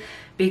 honestly,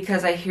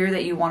 because I hear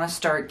that you want to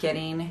start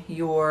getting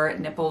your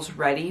nipples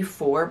ready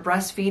for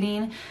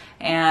breastfeeding.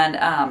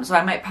 And so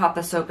I might pop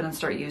this open and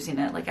start using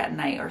it like at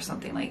night or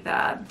something like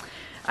that.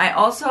 I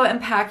also am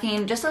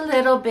packing just a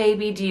little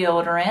baby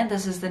deodorant.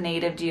 This is the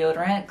Native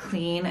deodorant,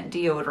 clean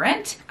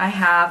deodorant. I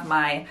have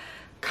my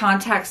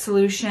contact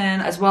solution,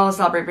 as well as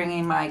I'll be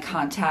bringing my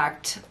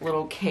contact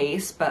little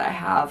case, but I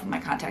have my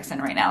contacts in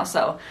right now.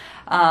 So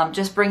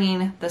just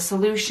bringing the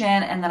solution,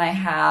 and then I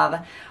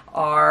have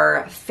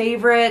our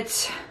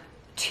favorite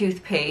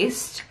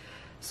toothpaste.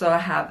 So I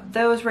have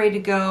those ready to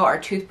go. Our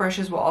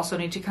toothbrushes will also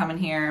need to come in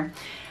here.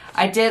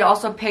 I did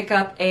also pick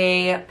up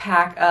a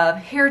pack of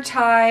hair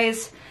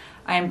ties.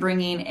 I'm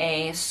bringing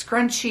a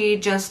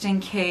scrunchie just in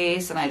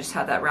case, and I just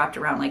have that wrapped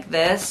around like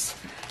this.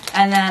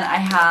 And then I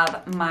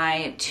have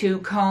my 2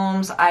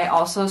 combs. I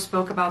also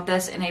spoke about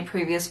this in a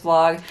previous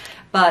vlog,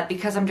 but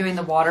because I'm doing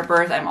the water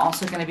birth, I'm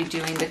also going to be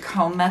doing the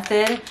comb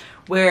method,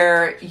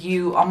 where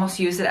you almost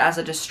use it as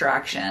a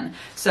distraction.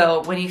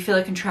 So when you feel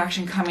a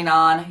contraction coming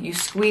on, you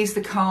squeeze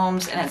the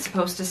combs and it's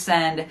supposed to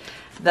send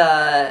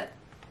the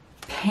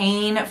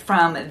pain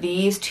from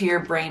these to your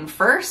brain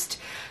first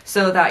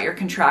so that your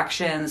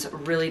contractions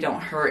really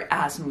don't hurt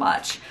as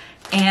much.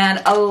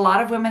 And a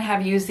lot of women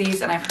have used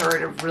these and I've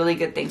heard really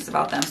good things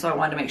about them. So I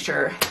wanted to make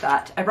sure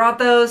that I brought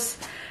those.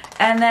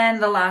 And then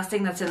the last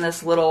thing that's in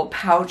this little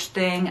pouch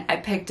thing, I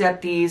picked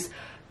up these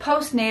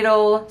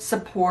postnatal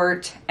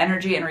support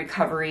energy and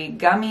recovery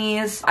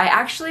gummies. I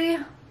actually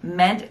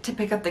meant to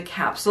pick up the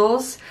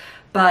capsules,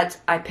 but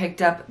I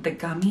picked up the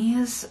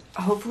gummies.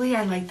 Hopefully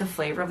I like the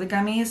flavor of the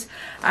gummies.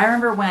 I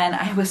remember when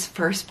I was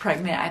first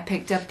pregnant, I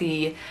picked up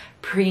the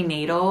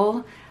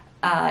prenatal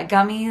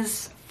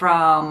gummies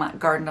from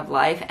Garden of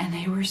Life and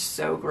they were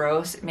so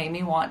gross. It made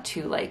me want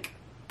to like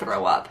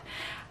throw up.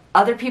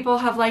 Other people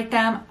have liked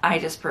them. I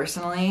just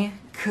personally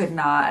could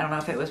not. I don't know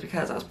if it was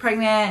because I was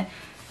pregnant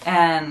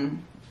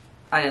and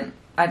I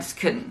just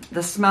couldn't.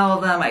 The smell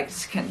of them, I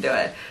just couldn't do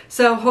it.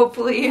 So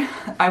hopefully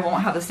I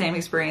won't have the same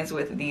experience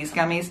with these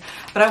gummies,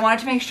 but I wanted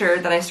to make sure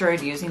that I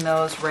started using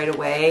those right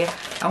away.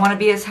 I want to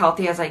be as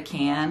healthy as I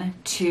can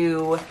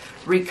to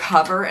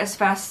recover as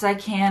fast as I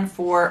can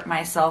for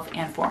myself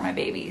and for my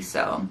baby.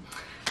 So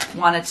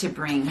wanted to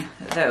bring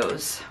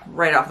those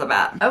right off the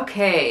bat.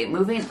 Okay,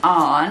 moving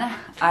on.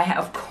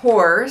 Of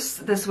course,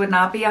 this would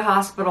not be a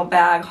hospital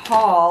bag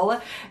haul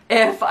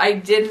if I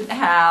didn't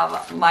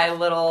have my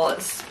little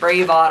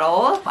spray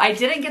bottle. I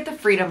didn't get the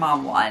Freedom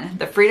Mom one.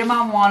 The Freedom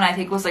Mom one I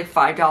think was like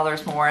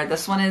 $5 more.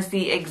 This one is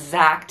the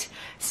exact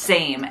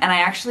same, and I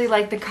actually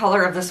like the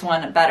color of this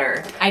one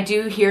better. I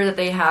do hear that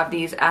they have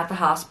these at the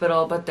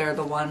hospital, but they're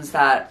the ones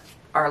that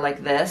are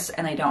like this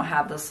and they don't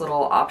have this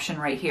little option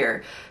right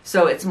here.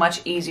 So it's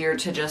much easier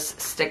to just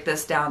stick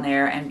this down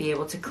there and be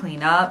able to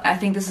clean up. I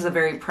think this is a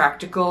very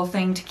practical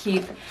thing to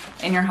keep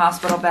in your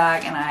hospital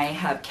bag, and I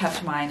have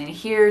kept mine in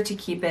here to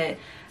keep it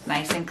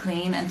nice and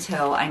clean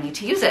until I need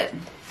to use it.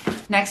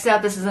 Next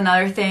up, this is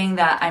another thing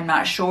that I'm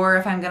not sure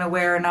if I'm gonna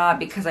wear or not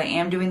because I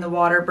am doing the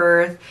water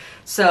birth.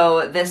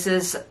 So this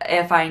is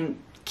if I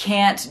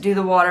can't do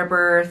the water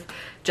birth,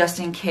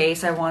 just in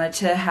case I wanted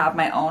to have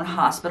my own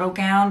hospital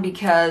gown,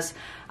 because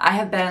I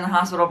have been in the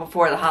hospital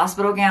before. The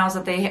hospital gowns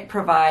that they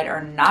provide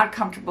are not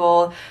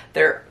comfortable.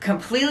 They're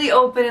completely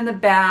open in the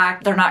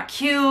back. They're not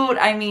cute.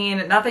 I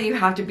mean, not that you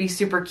have to be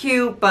super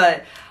cute,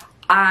 but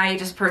I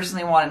just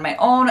personally wanted my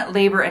own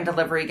labor and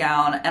delivery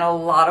gown, and a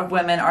lot of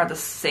women are the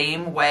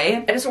same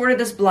way. I just ordered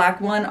this black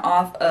one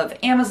off of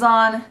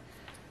Amazon.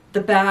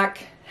 The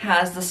back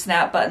has the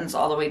snap buttons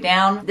all the way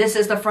down. This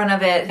is the front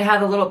of it. They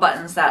have the little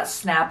buttons that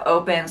snap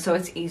open, so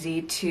it's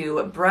easy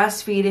to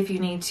breastfeed if you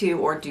need to,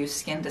 or do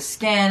skin to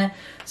skin.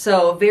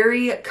 So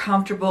very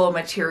comfortable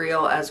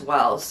material as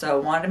well.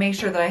 So wanted to make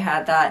sure that I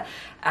had that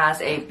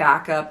as a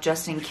backup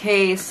just in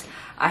case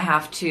I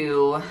have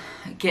to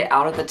get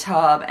out of the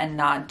tub and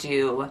not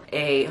do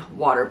a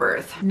water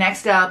birth.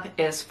 Next up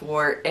is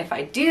for if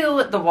I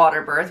do the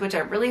water birth, which I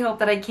really hope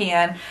that I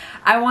can,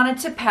 I wanted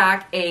to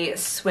pack a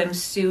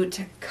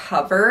swimsuit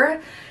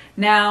cover.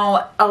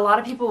 Now, a lot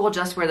of people will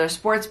just wear their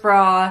sports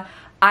bra.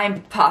 I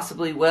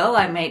possibly will.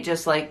 I may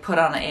just like put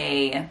on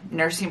a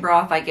nursing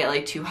bra if I get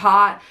like too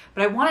hot,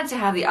 but I wanted to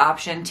have the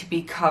option to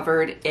be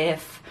covered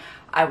if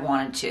I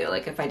wanted to,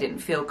 like if I didn't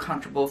feel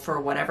comfortable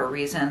for whatever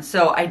reason.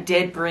 So I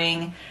did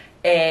bring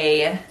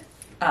a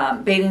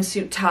bathing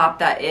suit top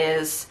that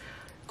is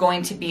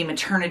going to be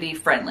maternity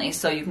friendly,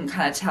 so you can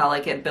kind of tell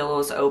like it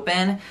billows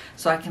open,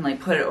 so I can like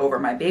put it over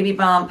my baby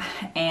bump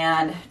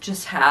and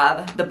just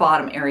have the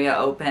bottom area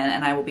open,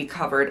 and I will be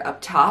covered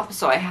up top,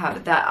 so I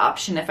have that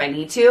option if I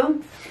need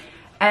to.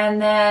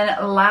 And then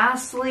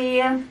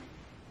lastly,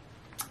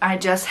 I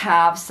just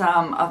have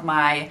some of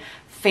my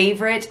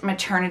favorite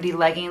maternity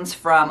leggings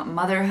from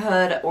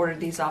Motherhood. Ordered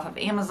these off of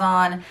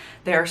Amazon.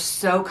 They're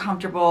so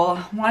comfortable.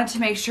 Wanted to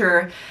make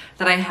sure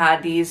that I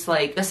had these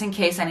like just in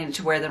case I needed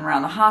to wear them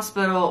around the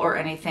hospital or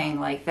anything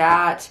like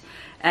that.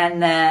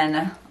 And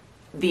then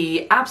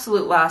the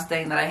absolute last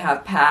thing that I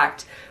have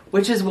packed,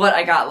 which is what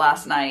I got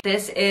last night.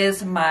 This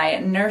is my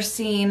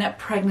nursing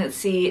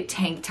pregnancy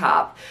tank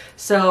top.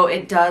 So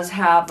it does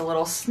have the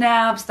little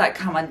snaps that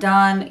come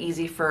undone,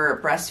 easy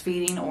for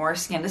breastfeeding or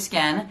skin to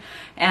skin.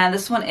 And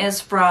this one is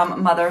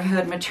from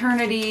Motherhood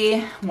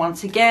Maternity,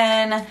 once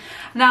again.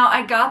 Now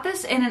I got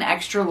this in an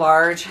extra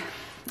large.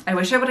 I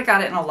wish I would have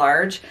got it in a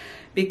large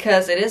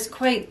because it is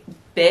quite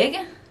big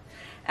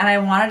and I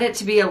wanted it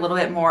to be a little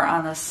bit more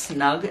on the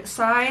snug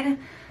side.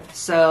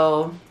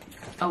 So,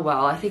 oh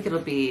well, I think it'll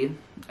be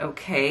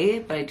okay,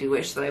 but I do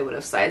wish that I would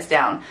have sized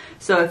down.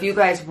 So if you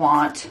guys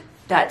want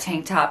that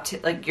tank top, to,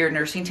 like your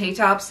nursing tank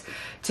tops,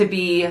 to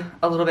be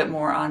a little bit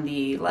more on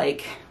the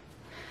like,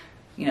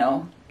 you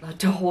know,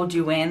 to hold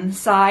you in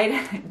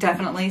side,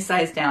 definitely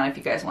size down if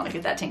you guys want to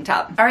get that tank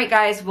top. All right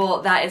guys,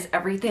 well that is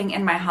everything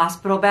in my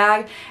hospital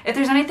bag. If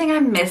there's anything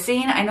I'm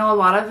missing, I know a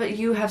lot of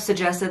you have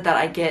suggested that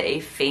I get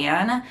a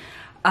fan.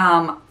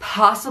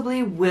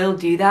 Possibly will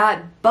do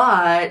that,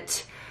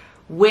 but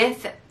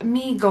with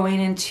me going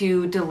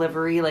into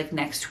delivery like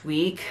next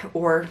week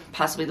or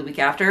possibly the week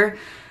after,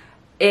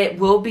 it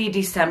will be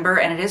December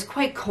and it is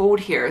quite cold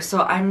here.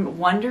 So I'm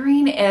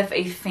wondering if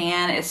a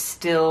fan is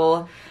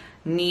still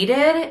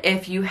needed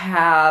if you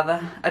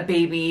have a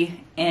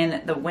baby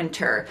in the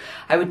winter.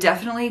 I would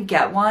definitely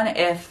get one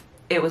if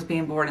it was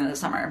being born in the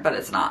summer, but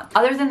it's not.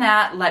 Other than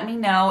that, let me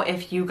know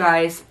if you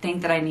guys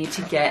think that I need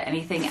to get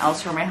anything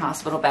else for my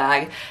hospital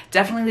bag.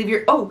 Definitely leave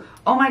your, oh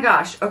my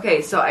gosh.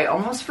 Okay, so I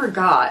almost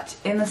forgot.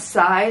 In the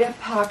side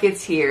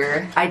pockets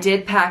here, I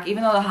did pack,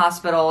 even though the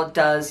hospital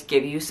does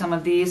give you some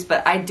of these,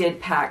 but I did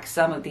pack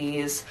some of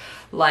these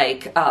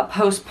like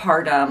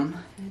postpartum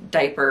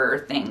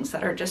diaper things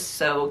that are just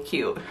so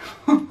cute.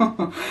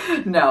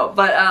 No,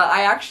 but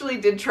I actually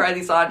did try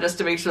these on just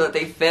to make sure that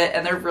they fit,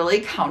 and they're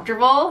really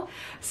comfortable.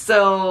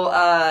 So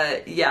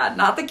yeah,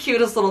 not the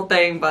cutest little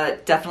thing,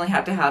 but definitely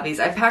have to have these.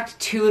 I packed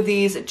 2 of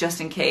these just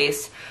in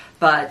case,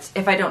 but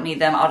if I don't need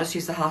them, I'll just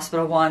use the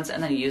hospital ones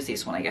and then use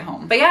these when I get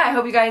home. But yeah, I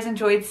hope you guys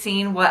enjoyed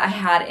seeing what I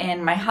had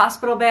in my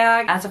hospital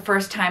bag. As a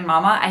first-time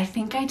mama, I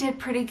think I did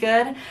pretty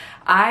good.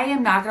 I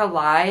am not gonna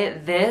lie,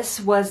 this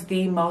was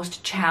the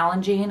most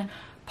challenging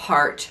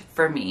part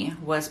for me,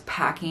 was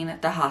packing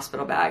the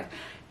hospital bag.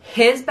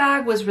 His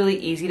bag was really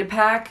easy to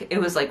pack. It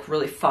was like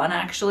really fun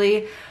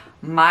actually.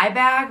 My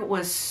bag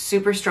was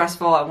super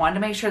stressful. I wanted to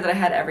make sure that I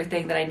had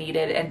everything that I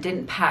needed and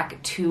didn't pack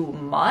too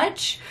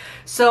much.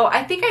 So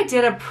I think I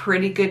did a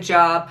pretty good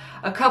job.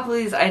 A couple of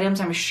these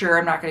items I'm sure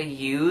I'm not going to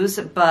use,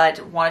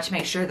 but wanted to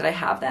make sure that I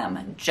have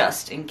them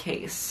just in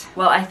case.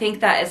 Well, I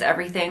think that is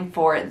everything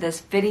for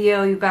this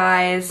video, you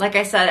guys. Like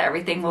I said,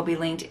 everything will be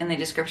linked in the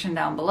description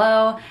down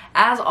below.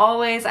 As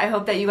always, I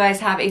hope that you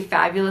guys have a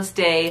fabulous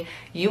day.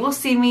 You will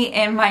see me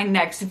in my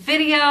next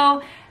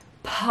video.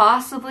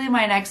 Possibly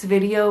my next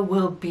video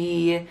will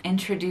be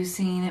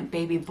introducing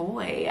baby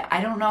boy. I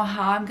don't know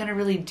how I'm gonna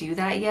really do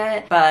that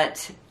yet,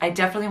 but I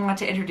definitely want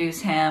to introduce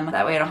him.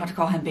 That way I don't have to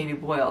call him baby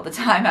boy all the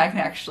time. I can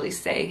actually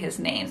say his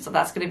name. So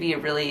that's gonna be a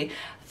really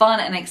fun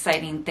and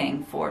exciting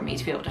thing for me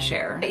to be able to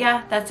share. But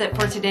yeah, that's it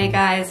for today,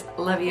 guys.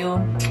 Love you.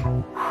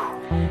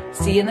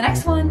 See you in the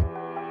next one.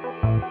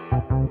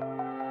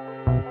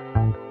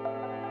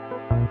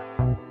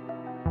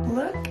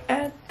 Look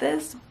at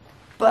this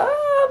bump.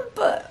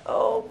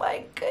 Oh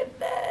my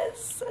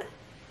goodness.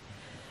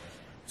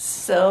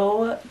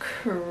 So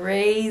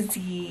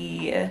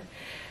crazy.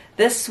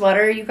 This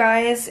sweater, you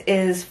guys,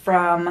 is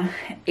from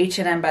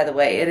H&M, by the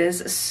way. It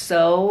is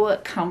so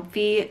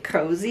comfy,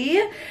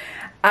 cozy.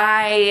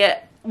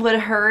 I would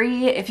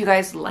hurry if you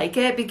guys like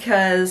it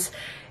because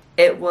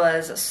it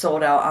was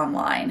sold out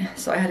online.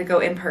 So I had to go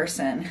in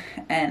person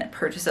and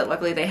purchase it.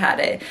 Luckily they had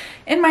it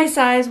in my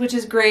size, which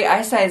is great.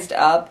 I sized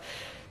up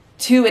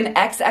to an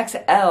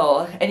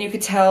XXL, and you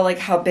could tell like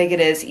how big it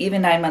is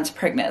even 9 months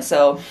pregnant.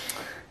 So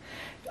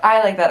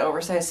I like that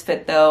oversized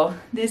fit though.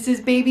 This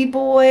is baby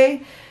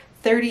boy,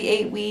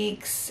 38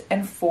 weeks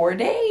and 4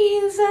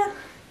 days.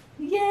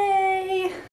 Yay.